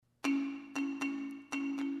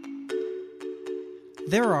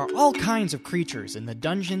There are all kinds of creatures in the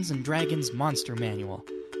Dungeons & Dragons Monster Manual,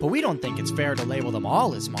 but we don't think it's fair to label them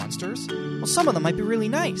all as monsters. Well, some of them might be really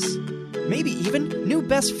nice. Maybe even new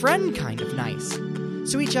best friend kind of nice.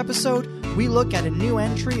 So each episode, we look at a new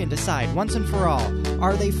entry and decide once and for all,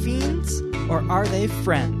 are they fiends or are they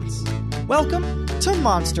friends? Welcome to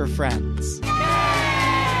Monster Friends.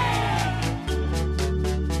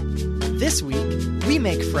 This week, we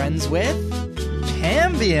make friends with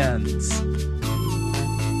Cambions.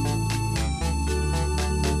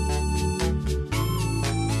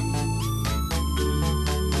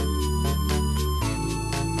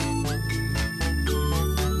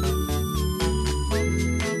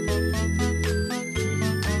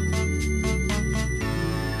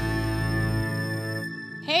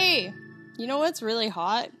 You know what's really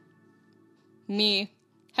hot? Me.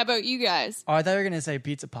 How about you guys? Oh, I thought you were going to say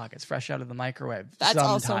pizza pockets fresh out of the microwave. That's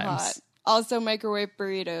sometimes. Also hot. Also microwave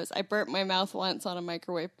burritos. I burnt my mouth once on a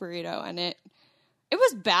microwave burrito and it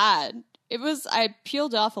was bad. I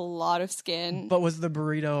peeled off a lot of skin. But was the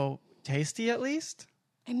burrito tasty at least?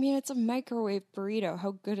 I mean, it's a microwave burrito.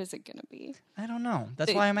 How good is it going to be? I don't know.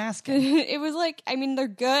 That's why I'm asking. It was like, I mean, they're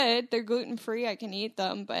good. They're gluten-free. I can eat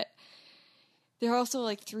them, but they're also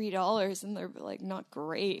like $3 and they're like not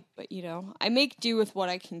great, but you know, I make do with what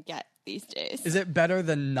I can get these days. Is it better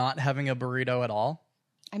than not having a burrito at all?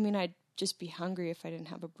 I mean, I'd just be hungry if I didn't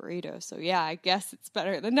have a burrito. So yeah, I guess it's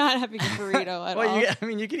better than not having a burrito at all. I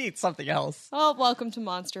mean, you could eat something else. Oh, welcome to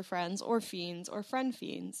Monster Friends or Fiends or Friend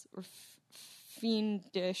Fiends or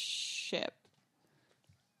Fiendiship.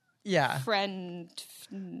 Yeah. Friend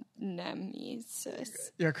nemesis.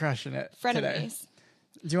 You're crushing it Frenemies. Today.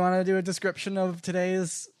 Do you want to do a description of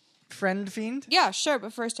today's friend fiend? Yeah, sure.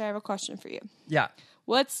 But first, I have a question for you. Yeah.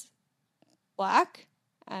 What's black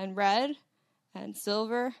and red and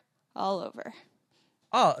silver all over?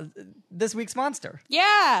 Oh, this week's monster.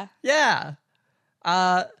 Yeah. Yeah.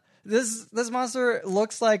 This monster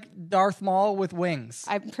looks like Darth Maul with wings.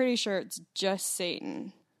 I'm pretty sure it's just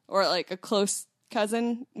Satan. Or like a close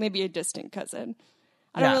cousin, maybe a distant cousin.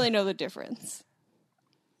 I don't really know the difference.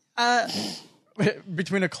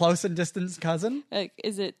 Between a close and distant cousin? Like,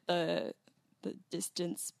 is it the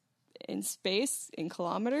distance in space in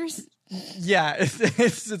kilometers? Yeah,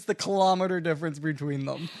 it's the kilometer difference between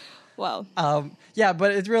them. Well, yeah,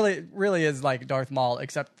 but it really is like Darth Maul,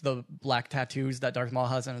 except the black tattoos that Darth Maul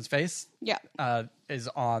has on his face. Yeah, is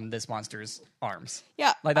on this monster's arms.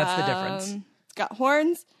 Yeah, like that's the difference. It's got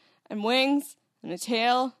horns and wings and a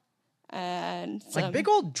tail and some, like big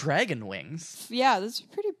old dragon wings. Yeah, that's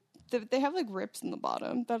pretty. They have like rips in the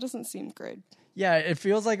bottom. That doesn't seem good. Yeah, it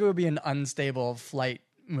feels like it would be an unstable flight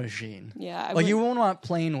machine. Yeah, you won't want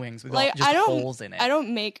plain wings with just holes in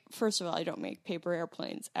it. First of all, I don't make paper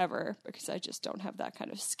airplanes ever because I just don't have that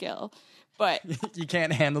kind of skill. But you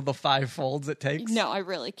can't handle the 5 folds it takes? No, I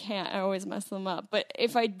really can't. I always mess them up. But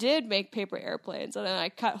if I did make paper airplanes and then I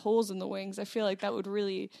cut holes in the wings, I feel like that would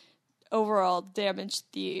really overall damage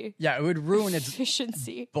the it would ruin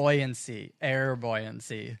efficiency. Its buoyancy, air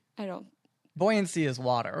buoyancy. Buoyancy is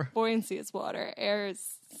water. Buoyancy is water. Air is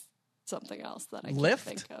something else that I can't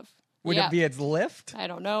think of. Would it be its lift? I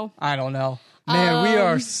don't know. Man, we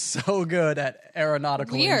are so good at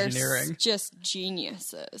aeronautical engineering. We are just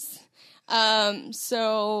geniuses.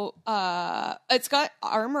 So it's got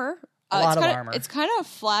armor. A lot of armor. It's kind of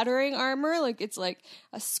flattering armor. Like it's like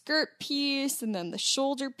a skirt piece and then the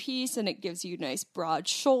shoulder piece, and it gives you nice broad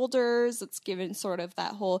shoulders. It's given sort of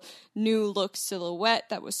that whole new look silhouette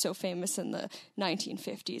that was so famous in the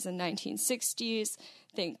 1950s and 1960s.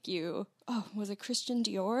 Thank you. Oh, was it Christian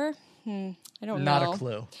Dior? I don't know. Not a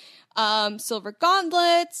clue. Silver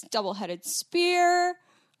gauntlets, double-headed spear,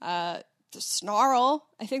 the snarl.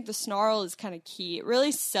 I think the snarl is kind of key. It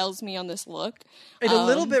really sells me on this look. It a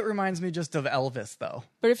little bit reminds me just of Elvis, though.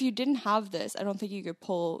 But if you didn't have this, I don't think you could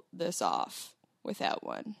pull this off without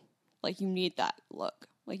one. Like, you need that look.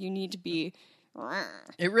 Like, you need to be...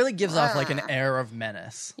 It really gives off, like, an air of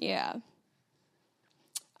menace. Yeah.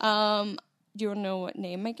 Do you want to know what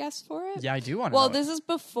name I guessed for it? Yeah, I do want to know. Well, this is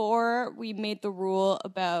before we made the rule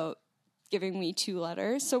about giving me 2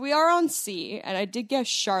 letters. So we are on C, and I did guess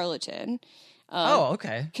charlatan.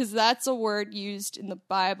 Okay. Because that's a word used in the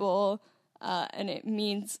Bible, and it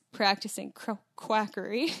means practicing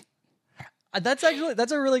quackery. That's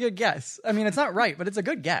a really good guess. I mean, it's not right, but it's a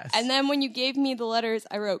good guess. And then when you gave me the letters,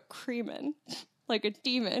 I wrote creamin', like a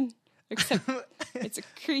demon, except it's a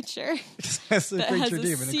creature It's a that creature has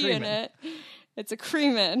demon, a C in it. It's a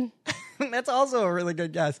creamin'. That's also a really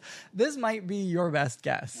good guess. This might be your best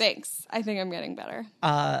guess. Thanks. I think I'm getting better.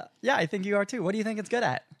 Yeah, I think you are too. What do you think it's good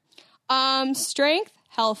at? Strength,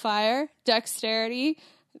 Hellfire, Dexterity.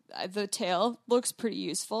 The tail looks pretty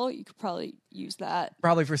useful. You could probably use that.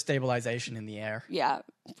 Probably for stabilization in the air. Yeah,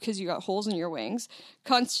 because you got holes in your wings.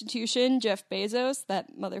 Constitution, Jeff Bezos.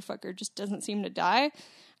 That motherfucker just doesn't seem to die.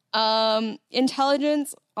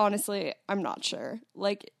 Intelligence, honestly, I'm not sure.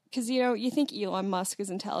 Like, because, you think Elon Musk is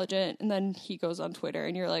intelligent, and then he goes on Twitter,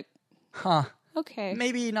 and you're like, huh. Okay.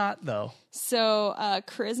 Maybe not, though. So,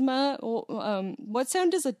 charisma, what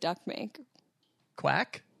sound does a duck make?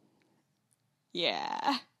 Quack?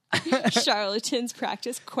 Yeah. Charlatans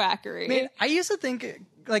practice quackery. Man, I used to think,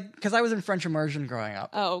 because I was in French immersion growing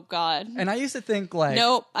up. Oh, God. And I used to think,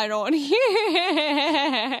 nope, I don't want to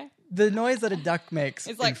hear the noise that a duck makes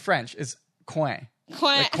in French is coin.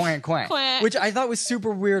 Quack. Like coin, coin. Quack. Which I thought was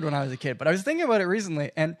super weird when I was a kid. But I was thinking about it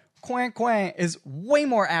recently, and coin, coin is way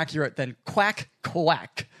more accurate than quack,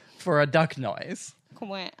 quack for a duck noise.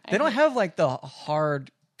 Quack. They don't have, the hard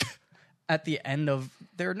at the end of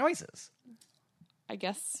their noises. I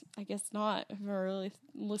guess not. I've never really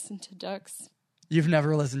listened to ducks. You've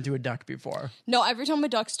never listened to a duck before? No, every time a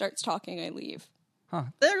duck starts talking, I leave. Huh.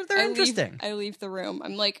 They're interesting. I leave the room.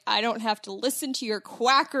 I'm like, I don't have to listen to your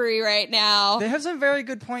quackery right now. They have some very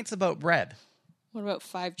good points about bread. What about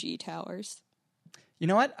 5G towers? You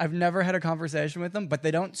know what? I've never had a conversation with them, but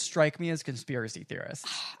they don't strike me as conspiracy theorists.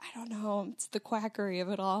 I don't know. It's the quackery of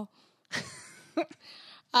it all.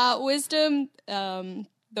 Wisdom,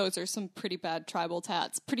 those are some pretty bad tribal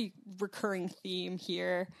tats. Pretty recurring theme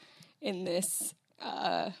here in this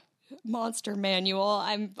monster manual.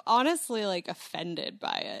 I'm honestly offended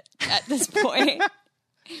by it at this point.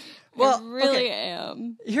 Well, I really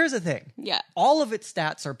am. Here's the thing. Yeah. All of its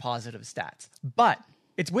stats are positive stats, but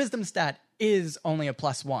its wisdom stat is only a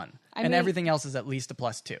 +1, and everything else is at least a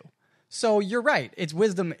 +2. So you're right. Its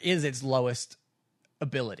wisdom is its lowest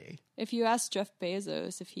ability. If you ask Jeff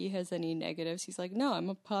Bezos if he has any negatives, he's like, no, I'm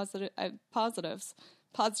a positive.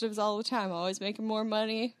 Positives all the time. Always making more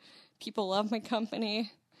money. People love my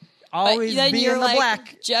company. Always be in the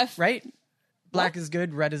black, Jeff. Right? Black is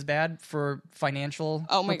good, red is bad for financial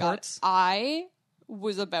Oh my reports. God. I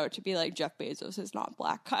was about to be like, Jeff Bezos is not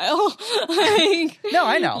black, Kyle. No,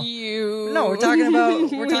 I know. No, we're talking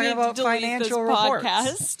about financial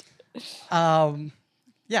reports.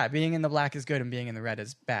 Yeah, being in the black is good and being in the red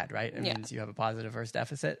is bad, right? It means you have a positive versus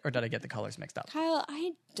deficit. Or did I get the colors mixed up? Kyle,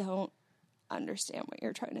 I don't understand what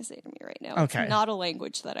you're trying to say to me right now. Okay. It's not a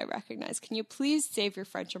language that I recognize. Can you please save your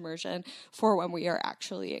French immersion for when we are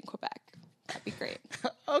actually in Quebec? That'd be great.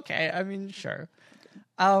 Okay, I mean, sure.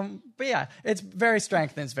 But yeah, it's very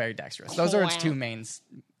strength and it's very dexterous. Those are its main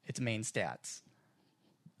stats.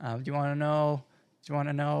 Do you want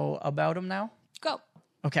to know about them now? Go.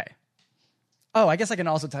 Okay. Oh, I guess I can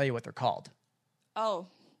also tell you what they're called. Oh.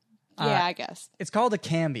 Yeah, I guess. It's called a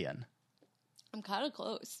cambion. I'm kind of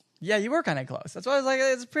close. Yeah, you were kind of close. That's why I was like,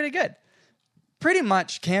 it's pretty good. Pretty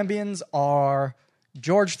much, cambions are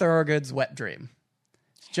George Thorogood's wet dream.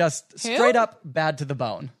 Just straight up bad to the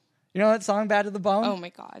bone. You know that song, Bad to the Bone? Oh, my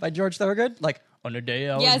God. By George Thorogood? Like, on the day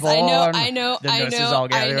I was Yes, born, I know. the nurses all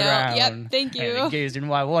gathered around. Yep, thank you. And they gazed in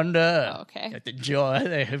wide wonder Okay. at the joy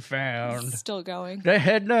they had found. Still going. The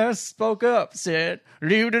head nurse spoke up, said,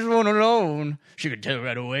 leave this one alone. She could tell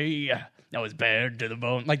right away I was bad to the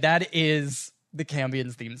bone. Like, that is the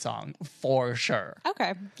Cambions theme song, for sure.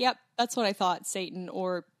 Okay. Yep. That's what I thought. Satan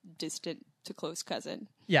or distant to close cousin.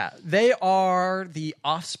 Yeah, they are the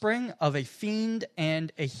offspring of a fiend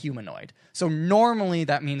and a humanoid. So normally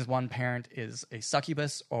that means one parent is a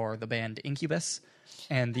succubus or the band Incubus,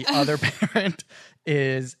 and the other parent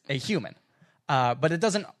is a human. But it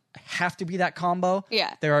doesn't have to be that combo.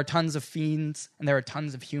 Yeah. There are tons of fiends and there are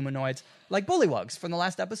tons of humanoids. Like Bullywugs from the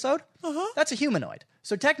last episode. That's a humanoid.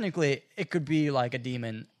 So technically it could be like a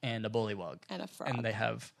demon and a Bullywug. And a frog. And they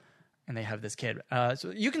have this kid.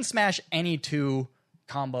 So you can smash any two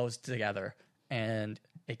combos together and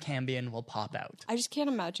a Cambion will pop out. I just can't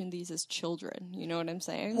imagine these as children. You know what I'm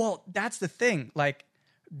saying? Well, that's the thing. Like,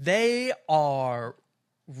 they are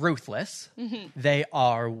ruthless. Mm-hmm. They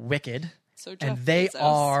are wicked. So and they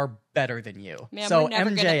are better than you. Man, so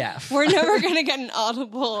MJF. We're never going to get an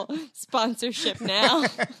Audible sponsorship now.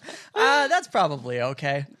 That's probably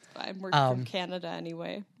okay. I'm working from Canada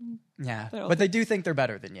anyway. Yeah, but they do think they're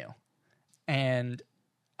better than you. And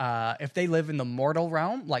if they live in the mortal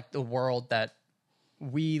realm, like the world that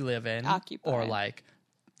we live in, or like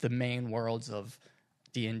the main worlds of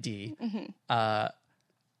D&D,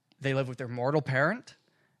 they live with their mortal parent,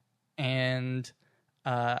 and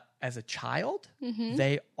as a child,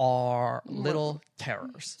 they are little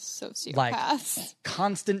terrors. Sociopaths. Like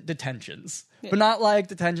constant detentions. But not like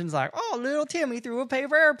detentions like, oh, little Timmy threw a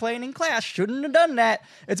paper airplane in class. Shouldn't have done that.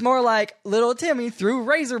 It's more like little Timmy threw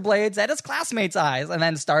razor blades at his classmates' eyes and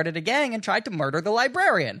then started a gang and tried to murder the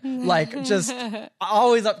librarian. Like, just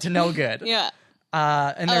always up to no good. Yeah.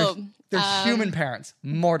 And there's human parents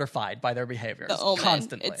mortified by their behaviors The Omen.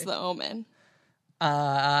 constantly. It's The Omen.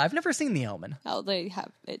 I've never seen The Omen. Oh, they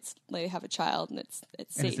have a child and it's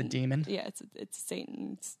Satan. It's a demon? Yeah, it's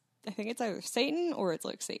Satan. I think it's either Satan or it's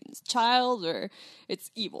like Satan's child or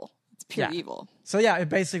it's evil. It's pure evil. So yeah,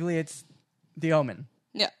 it's The Omen.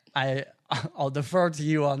 Yeah. I'll defer to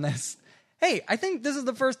you on this. Hey, I think this is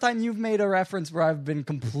the first time you've made a reference where I've been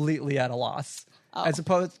completely at a loss. As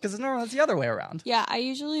opposed, because normally it's the other way around. Yeah,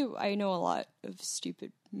 I know a lot of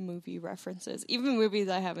stupid movie references. Even movies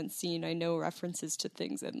I haven't seen, I know references to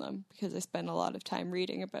things in them because I spend a lot of time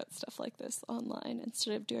reading about stuff like this online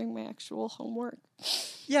instead of doing my actual homework.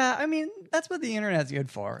 Yeah, I mean, that's what the internet's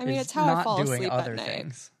good for. I mean, it's how I fall asleep other at night.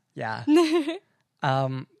 things. Yeah.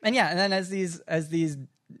 And then as these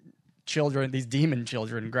children, these demon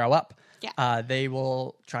children grow up, they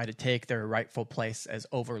will try to take their rightful place as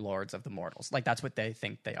overlords of the mortals. Like, that's what they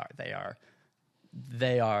think they are.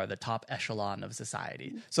 They are the top echelon of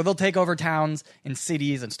society. So they'll take over towns and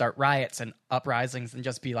cities and start riots and uprisings and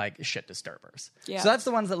just be like shit disturbers. Yeah. So that's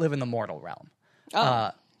the ones that live in the mortal realm.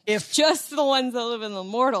 If just the ones that live in the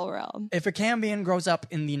mortal realm. If a Cambion grows up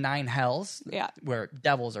in the 9 hells, where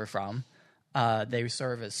devils are from, they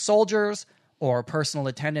serve as soldiers or personal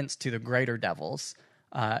attendants to the greater devils.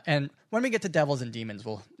 And when we get to devils and demons,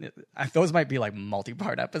 those might be like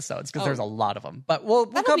multi-part episodes because there's a lot of them. But we'll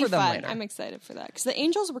cover them later. I'm excited for that because the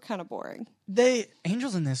angels were kind of boring.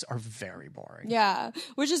 Angels in this are very boring. Yeah,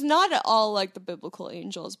 which is not at all like the biblical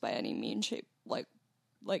angels by any mean shape.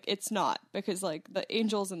 Like it's not, because like the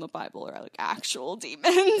angels in the Bible are like actual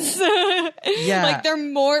demons. Yeah. Like they're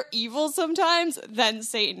more evil sometimes than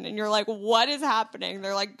Satan. And you're like, what is happening?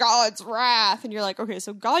 They're like God's wrath. And you're like, okay,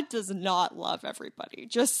 so God does not love everybody.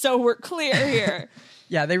 Just so we're clear here.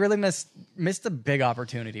 Yeah, they really missed a big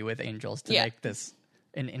opportunity with angels to make this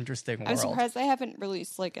an interesting world. I'm surprised they haven't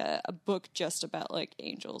released like a book just about like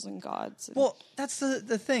angels and gods. Well, that's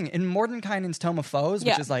the thing. In Mordenkainen's Tome of Foes,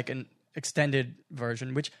 which is like an extended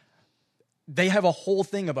version, which they have a whole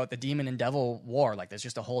thing about the demon and devil war. Like there's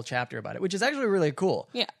just a whole chapter about it, which is actually really cool.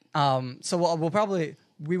 Yeah. So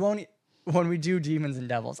we won't when we do demons and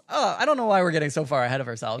devils. I don't know why we're getting so far ahead of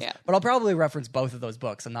ourselves. Yeah. But I'll probably reference both of those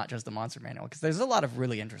books and not just the Monster Manual because there's a lot of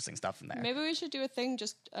really interesting stuff in there. Maybe we should do a thing,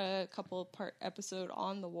 just a couple part episode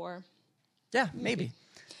on the war. Yeah, maybe.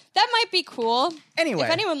 That might be cool. Anyway,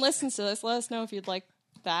 if anyone listens to this, let us know if you'd like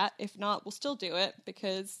that. If not, we'll still do it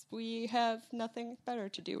because we have nothing better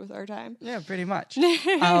to do with our time. Yeah, pretty much.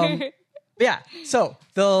 Yeah, so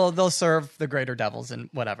they'll serve the greater devils and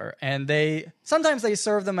whatever, and sometimes they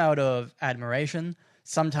serve them out of admiration.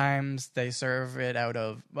 Sometimes they serve it out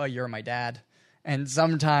of, well, you're my dad, and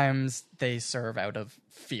sometimes they serve out of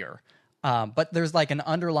fear. But there's like an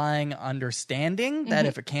underlying understanding that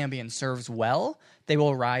if a Cambion serves well, they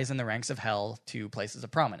will rise in the ranks of hell to places of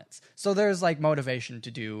prominence. So there's like motivation to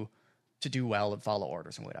do well and follow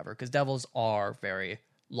orders and whatever, because devils are very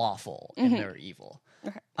lawful in their evil.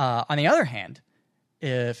 Okay. On the other hand,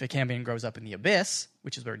 if a Cambion grows up in the abyss,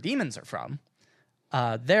 which is where demons are from,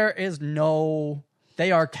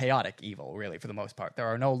 they are chaotic evil, really, for the most part. There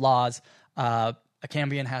are no laws. A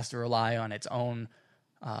Cambion has to rely on its own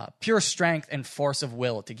pure strength and force of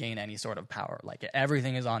will to gain any sort of power. Like,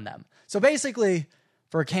 everything is on them. So basically,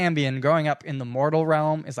 for a Cambion, growing up in the mortal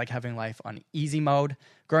realm is like having life on easy mode.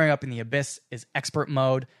 Growing up in the abyss is expert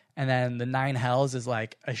mode. And then the 9 hells is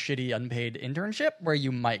like a shitty unpaid internship where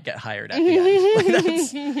you might get hired at the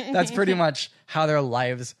end. Like that's pretty much how their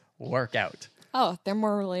lives work out. Oh, they're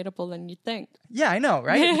more relatable than you'd think. Yeah, I know,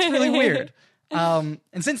 right? It's really weird. And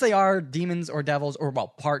since they are demons or devils, or well,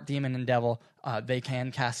 part demon and devil, they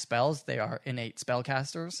can cast spells. They are innate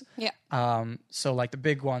spellcasters. Yeah. So like the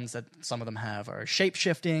big ones that some of them have are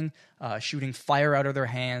shape-shifting, shooting fire out of their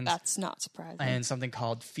hands. That's not surprising. And something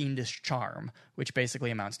called fiendish charm, which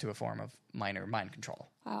basically amounts to a form of minor mind control.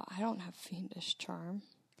 Wow, I don't have fiendish charm.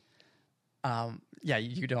 Yeah,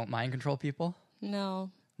 you don't mind control people?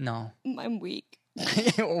 No. I'm weak.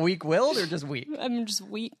 Weak-willed or just weak? I'm just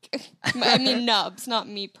weak. I mean, Nubs, not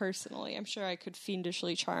me personally. I'm sure I could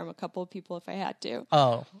fiendishly charm a couple of people if I had to.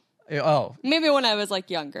 Oh. Maybe when I was like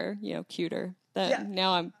younger, cuter.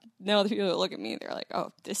 Now the people that look at me, they're like,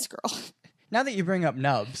 "Oh, this girl." Now that you bring up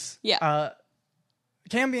Nubs,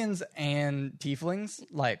 Cambions and tieflings,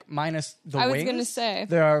 like minus the wings, I was gonna say.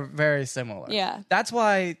 they are very similar. Yeah. That's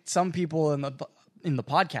why some people in the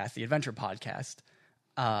podcast, the adventure podcast,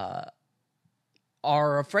 are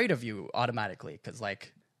afraid of you automatically because,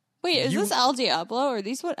 like, Wait, is this El Diablo? Are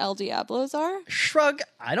these what El Diablos are? shrug.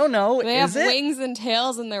 I don't know. They Is have it? wings and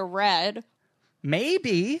tails and they're red.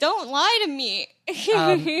 Maybe. Don't lie to me.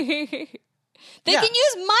 They yeah. can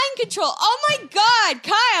use mind control. Oh my God,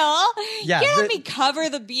 Kyle! Yeah, You can't let me cover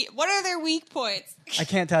the beat. What are their weak points? I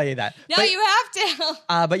can't tell you that. No, But- you have to.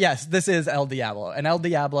 But yes, this is El Diablo, and El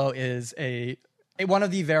Diablo is a one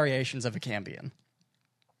of the variations of a Cambion.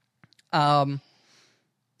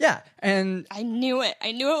 Yeah, and I knew it.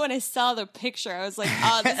 I knew it when I saw the picture. I was like,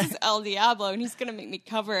 oh, this is El Diablo, and he's going to make me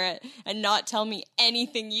cover it and not tell me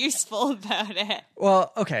anything useful about it.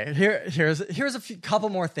 well, okay. Here's a couple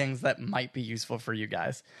more things that might be useful for you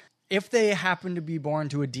guys. If they happen to be born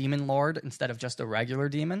to a demon lord instead of just a regular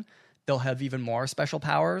demon, they'll have even more special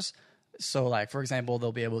powers. So, like, for example,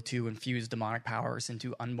 they'll be able to infuse demonic powers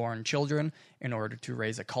into unborn children in order to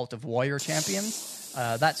raise a cult of warrior champions.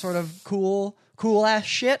 That sort of cool ass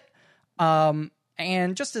shit. And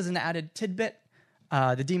just as an added tidbit,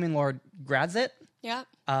 the demon lord Gradzit Yeah.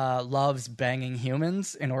 loves banging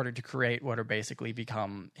humans in order to create what are basically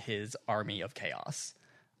become his army of chaos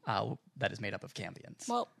that is made up of Cambions.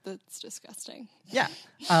 Well, that's disgusting. Yeah.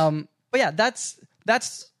 But yeah, that's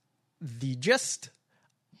the gist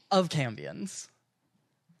of Cambions.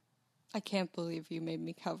 I can't believe you made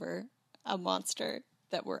me cover a monster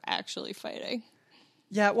that we're actually fighting.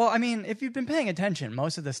 Yeah, well, I mean, if you've been paying attention,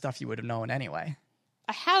 most of this stuff you would have known anyway.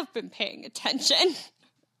 I have been paying attention.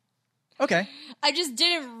 Okay. I just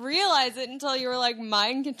didn't realize it until you were like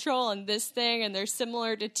mind control and this thing, and they're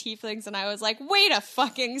similar to tieflings, and I was like, wait a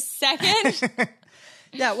fucking second.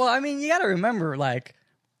 Yeah, well, I mean, you got to remember, like,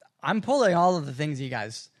 I'm pulling all of the things you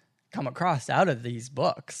guys come across out of these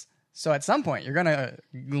books. So at some point, you're going to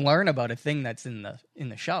learn about a thing that's in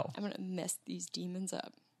the show. I'm going to mess these demons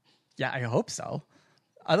up. Yeah, I hope so.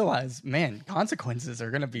 Otherwise, man, consequences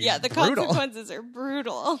are going to be Yeah, the brutal. consequences are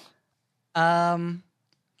brutal.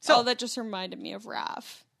 So that just reminded me of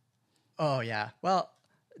Raph. Oh, yeah. Well,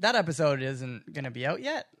 that episode isn't going to be out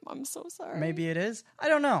yet. I'm so sorry. Maybe it is. I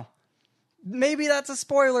don't know. Maybe that's a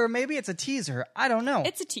spoiler. Maybe it's a teaser. I don't know.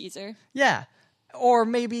 It's a teaser. Yeah. Or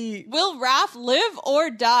maybe Will Raph live or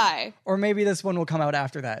die? this one will come out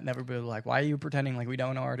after that and everybody will be like, why are you pretending like we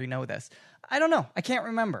don't already know this? I don't know. I can't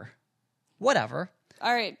remember. Whatever.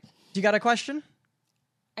 All right. You got a question?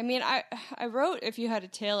 I mean, I wrote, if you had a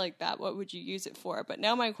tail like that, what would you use it for? But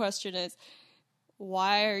now my question is,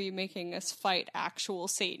 why are you making us fight actual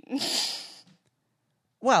Satan?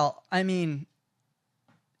 Well, I mean,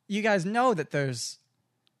 you guys know that there's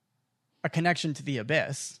a connection to the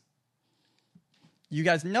abyss. You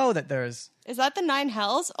guys know that there's Is that the 9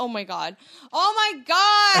 hells? Oh my god. Oh my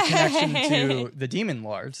god! a connection to the demon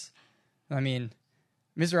lords. I mean,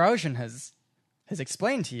 Mr. Ocean has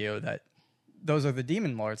explained to you that those are the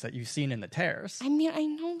demon lords that you've seen in the tears. I mean, I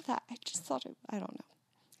know that. I just thought I don't know.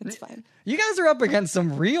 It's fine. You guys are up against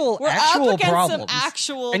some real We're actual up against problems. some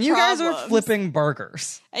actual and you guys problems. are flipping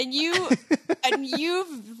burgers. And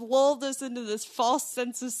you've lulled us into this false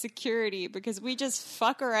sense of security because we just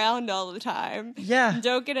fuck around all the time. Yeah. And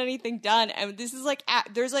don't get anything done. And this is like,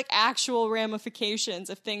 there's like actual ramifications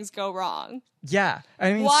if things go wrong. Yeah.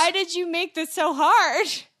 I mean, Why did you make this so hard?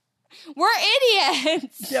 We're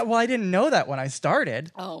idiots. Yeah, well, I didn't know that when I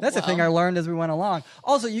started. Oh, That's the thing I well. learned as we went along.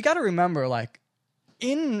 Also, you got to remember, like,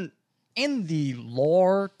 in the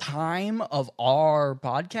lore time of our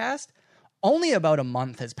podcast, only about a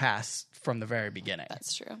month has passed from the very beginning.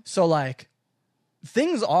 That's true. So, like,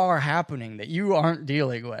 things are happening that you aren't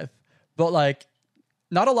dealing with, but, like,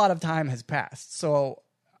 not a lot of time has passed. So,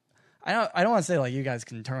 I don't want to say, like, you guys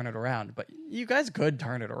can turn it around, but you guys could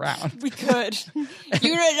turn it around. We could.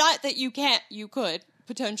 You know, not that you can't. You could,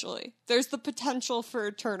 potentially. There's the potential for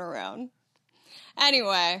a turnaround.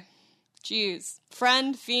 Anyway, jeez.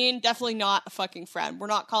 Friend, fiend, definitely not a fucking friend. We're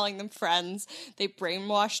not calling them friends. They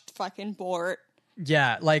brainwashed fucking Bort.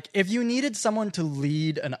 Yeah, like, if you needed someone to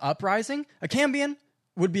lead an uprising, a Cambion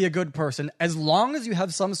would be a good person, as long as you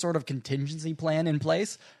have some sort of contingency plan in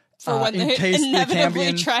place. For when in they case inevitably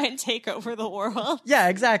the Cambion... try and take over the world. Yeah,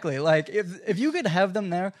 exactly. Like, if you could have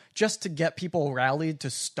them there just to get people rallied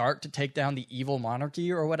to start to take down the evil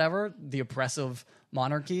monarchy or whatever, the oppressive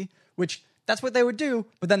monarchy, which that's what they would do,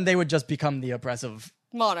 but then they would just become the oppressive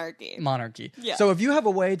monarchy. Yeah. So if you have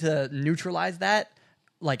a way to neutralize that,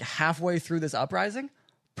 like, halfway through this uprising,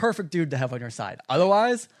 perfect dude to have on your side.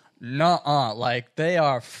 Otherwise, nuh-uh. Like, they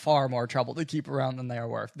are far more trouble to keep around than they are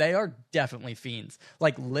worth. They are definitely fiends.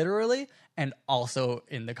 Like, literally, and also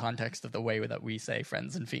in the context of the way that we say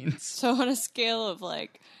friends and fiends. So on a scale of,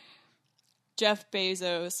 like, Jeff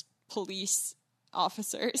Bezos, police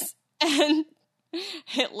officers, and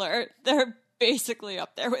Hitler, they're basically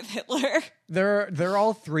up there with Hitler. They're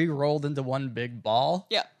all three rolled into one big ball.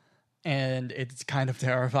 Yep. And it's kind of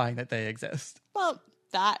terrifying that they exist. Well,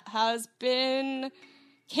 that has been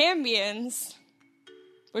Cambians,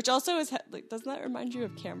 which also is, like, doesn't that remind you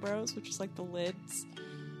of Cambros, which is like the lids,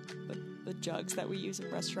 the jugs that we use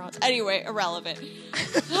in restaurants? Anyway, irrelevant.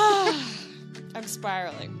 I'm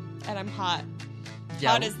spiraling, and I'm hot.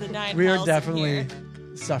 Yeah, hot as the nine we are hells definitely in here.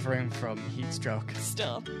 Suffering from heat stroke.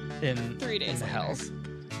 Still. In 3 days in the later. hells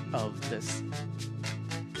of this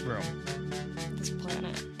room. This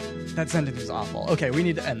planet. That sentence was awful. Okay, we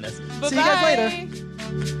need to end this. Bye-bye. See you guys later.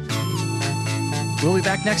 We'll be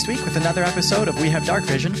back next week with another episode of We Have Dark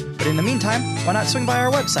Vision. But in the meantime, why not swing by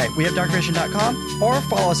our website, wehavedarkvision.com, or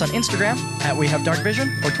follow us on Instagram at We Have Dark Vision,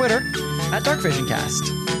 or Twitter at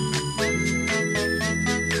DarkVisionCast.